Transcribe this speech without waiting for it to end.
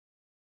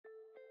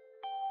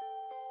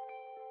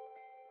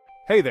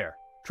Hey there,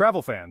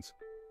 travel fans!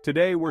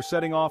 Today we're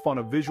setting off on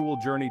a visual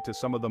journey to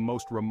some of the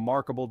most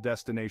remarkable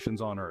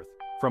destinations on Earth.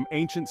 From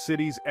ancient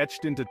cities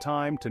etched into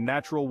time to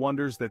natural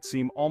wonders that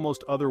seem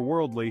almost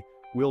otherworldly,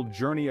 we'll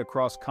journey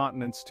across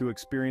continents to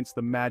experience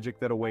the magic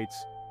that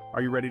awaits.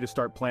 Are you ready to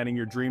start planning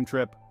your dream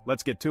trip?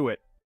 Let's get to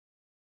it!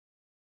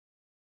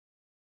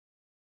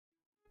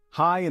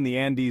 High in the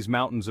Andes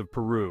Mountains of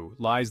Peru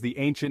lies the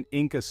ancient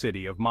Inca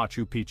city of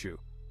Machu Picchu.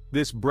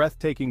 This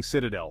breathtaking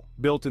citadel,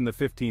 built in the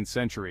 15th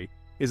century,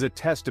 is a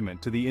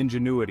testament to the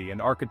ingenuity and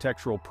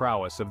architectural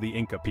prowess of the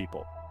Inca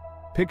people.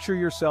 Picture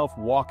yourself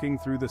walking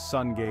through the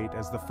sun gate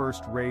as the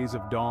first rays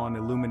of dawn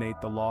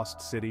illuminate the lost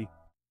city.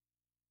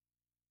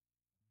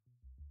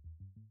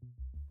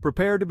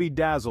 Prepare to be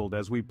dazzled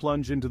as we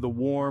plunge into the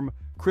warm,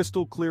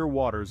 crystal-clear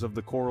waters of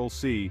the Coral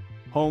Sea,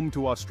 home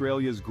to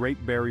Australia's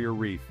Great Barrier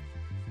Reef.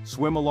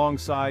 Swim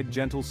alongside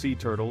gentle sea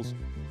turtles,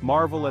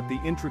 marvel at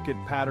the intricate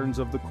patterns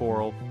of the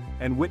coral,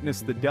 and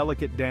witness the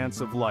delicate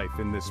dance of life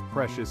in this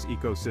precious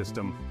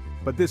ecosystem.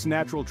 But this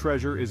natural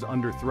treasure is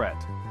under threat.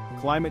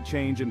 Climate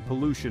change and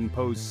pollution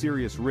pose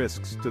serious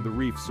risks to the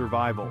reef's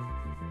survival.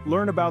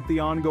 Learn about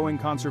the ongoing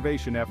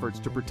conservation efforts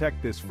to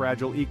protect this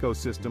fragile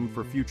ecosystem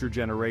for future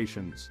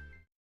generations.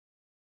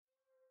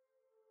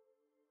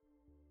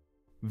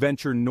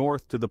 Venture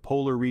north to the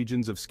polar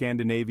regions of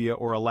Scandinavia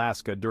or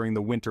Alaska during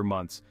the winter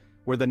months,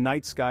 where the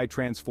night sky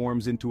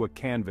transforms into a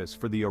canvas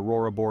for the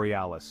aurora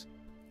borealis.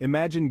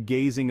 Imagine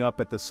gazing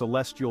up at the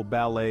celestial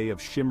ballet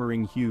of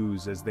shimmering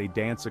hues as they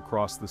dance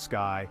across the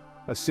sky,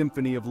 a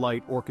symphony of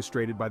light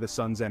orchestrated by the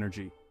sun's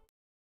energy.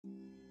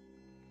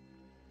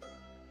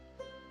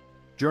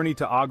 Journey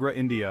to Agra,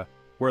 India,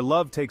 where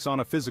love takes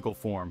on a physical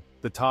form,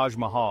 the Taj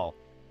Mahal.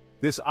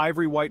 This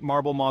ivory-white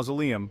marble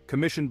mausoleum,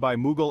 commissioned by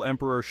Mughal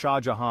Emperor Shah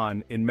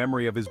Jahan in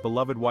memory of his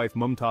beloved wife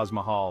Mumtaz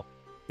Mahal,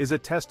 is a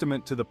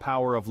testament to the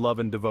power of love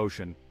and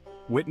devotion.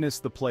 Witness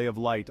the play of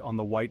light on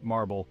the white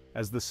marble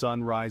as the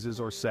sun rises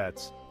or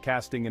sets,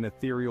 casting an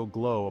ethereal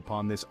glow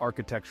upon this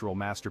architectural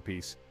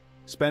masterpiece.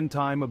 Spend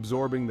time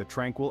absorbing the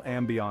tranquil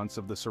ambiance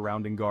of the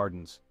surrounding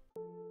gardens.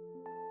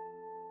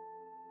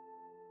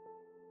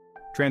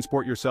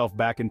 Transport yourself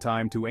back in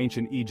time to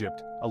ancient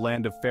Egypt, a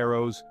land of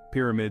pharaohs,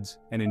 pyramids,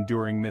 and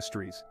enduring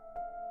mysteries.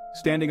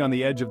 Standing on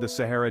the edge of the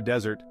Sahara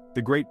Desert,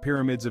 the Great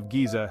Pyramids of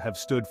Giza have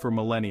stood for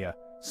millennia,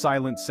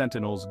 silent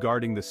sentinels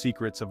guarding the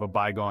secrets of a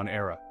bygone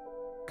era.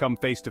 Come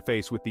face to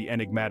face with the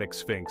enigmatic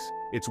Sphinx,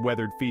 its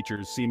weathered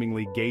features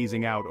seemingly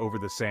gazing out over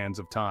the sands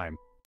of time.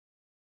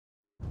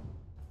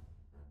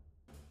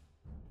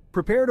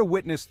 Prepare to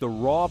witness the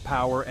raw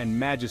power and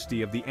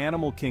majesty of the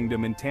animal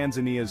kingdom in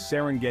Tanzania's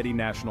Serengeti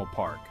National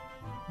Park.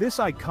 This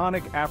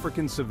iconic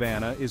African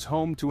savanna is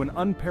home to an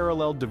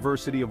unparalleled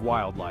diversity of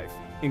wildlife,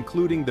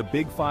 including the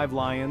Big Five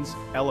lions,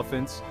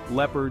 elephants,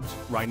 leopards,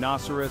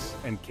 rhinoceros,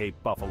 and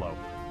Cape buffalo.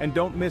 And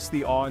don't miss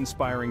the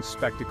awe-inspiring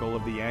spectacle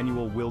of the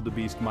annual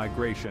wildebeest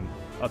migration,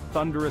 a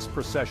thunderous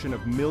procession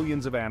of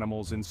millions of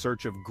animals in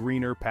search of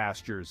greener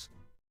pastures.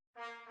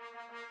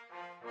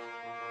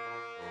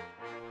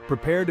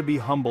 Prepare to be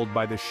humbled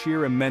by the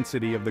sheer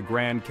immensity of the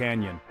Grand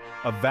Canyon,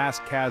 a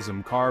vast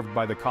chasm carved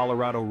by the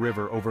Colorado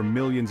River over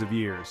millions of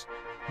years.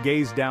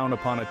 Gaze down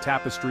upon a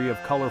tapestry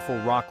of colorful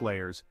rock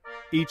layers,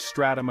 each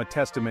stratum a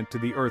testament to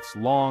the Earth's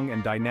long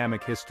and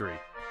dynamic history.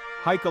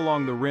 Hike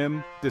along the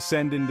rim,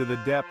 descend into the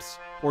depths,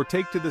 or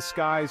take to the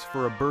skies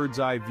for a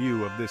bird's-eye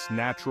view of this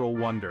natural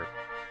wonder.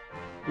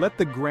 Let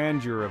the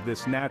grandeur of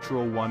this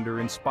natural wonder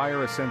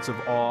inspire a sense of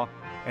awe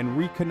and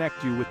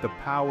reconnect you with the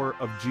power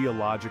of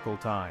geological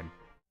time.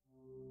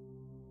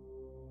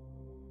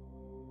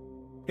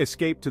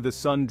 Escape to the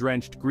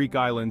sun-drenched Greek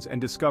islands and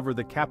discover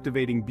the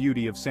captivating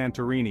beauty of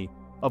Santorini,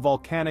 a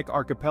volcanic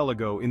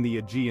archipelago in the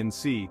Aegean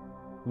Sea.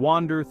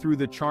 Wander through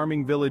the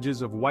charming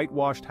villages of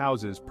whitewashed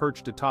houses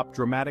perched atop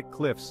dramatic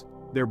cliffs,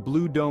 their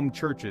blue-domed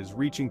churches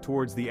reaching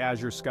towards the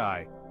azure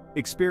sky.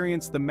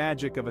 Experience the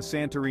magic of a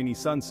Santorini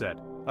sunset,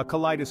 a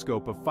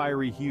kaleidoscope of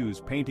fiery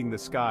hues painting the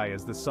sky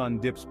as the sun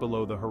dips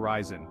below the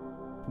horizon.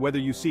 Whether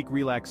you seek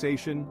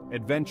relaxation,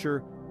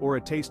 adventure, or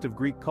a taste of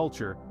Greek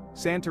culture,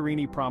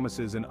 Santorini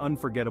promises an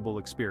unforgettable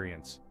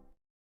experience.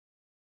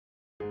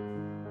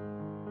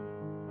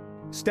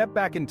 Step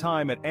back in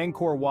time at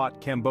Angkor Wat,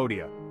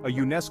 Cambodia, a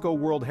UNESCO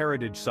World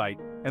Heritage Site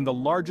and the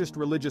largest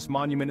religious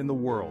monument in the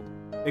world.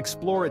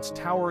 Explore its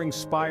towering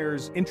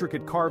spires,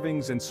 intricate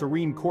carvings, and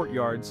serene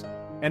courtyards,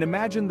 and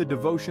imagine the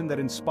devotion that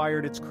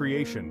inspired its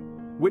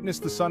creation. Witness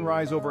the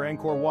sunrise over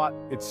Angkor Wat,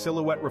 its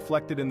silhouette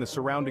reflected in the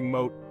surrounding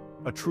moat,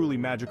 a truly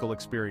magical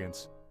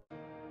experience.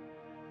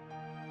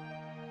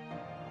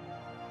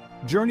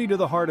 Journey to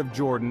the heart of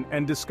Jordan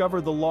and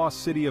discover the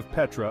lost city of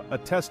Petra, a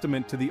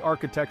testament to the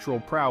architectural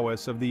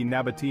prowess of the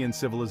Nabatean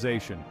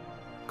civilization.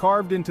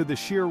 Carved into the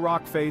sheer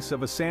rock face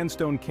of a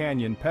sandstone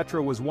canyon,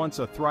 Petra was once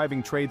a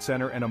thriving trade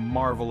center and a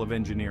marvel of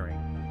engineering.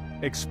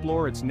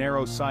 Explore its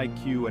narrow side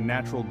queue, a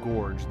natural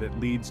gorge that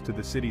leads to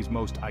the city's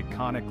most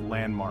iconic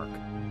landmark,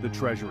 the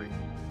Treasury.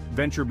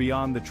 Venture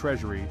beyond the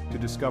Treasury to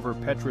discover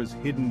Petra's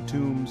hidden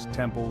tombs,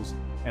 temples,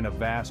 and a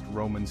vast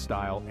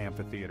Roman-style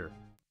amphitheater.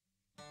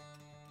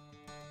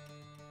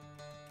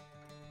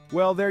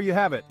 Well, there you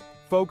have it,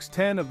 folks,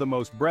 10 of the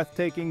most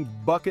breathtaking,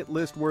 bucket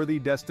list-worthy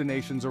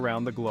destinations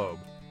around the globe.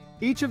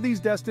 Each of these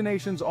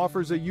destinations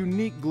offers a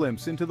unique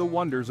glimpse into the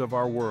wonders of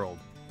our world,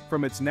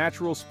 from its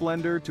natural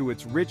splendor to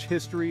its rich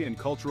history and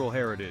cultural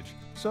heritage.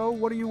 So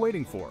what are you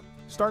waiting for?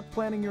 Start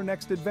planning your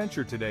next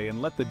adventure today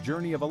and let the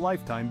journey of a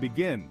lifetime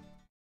begin.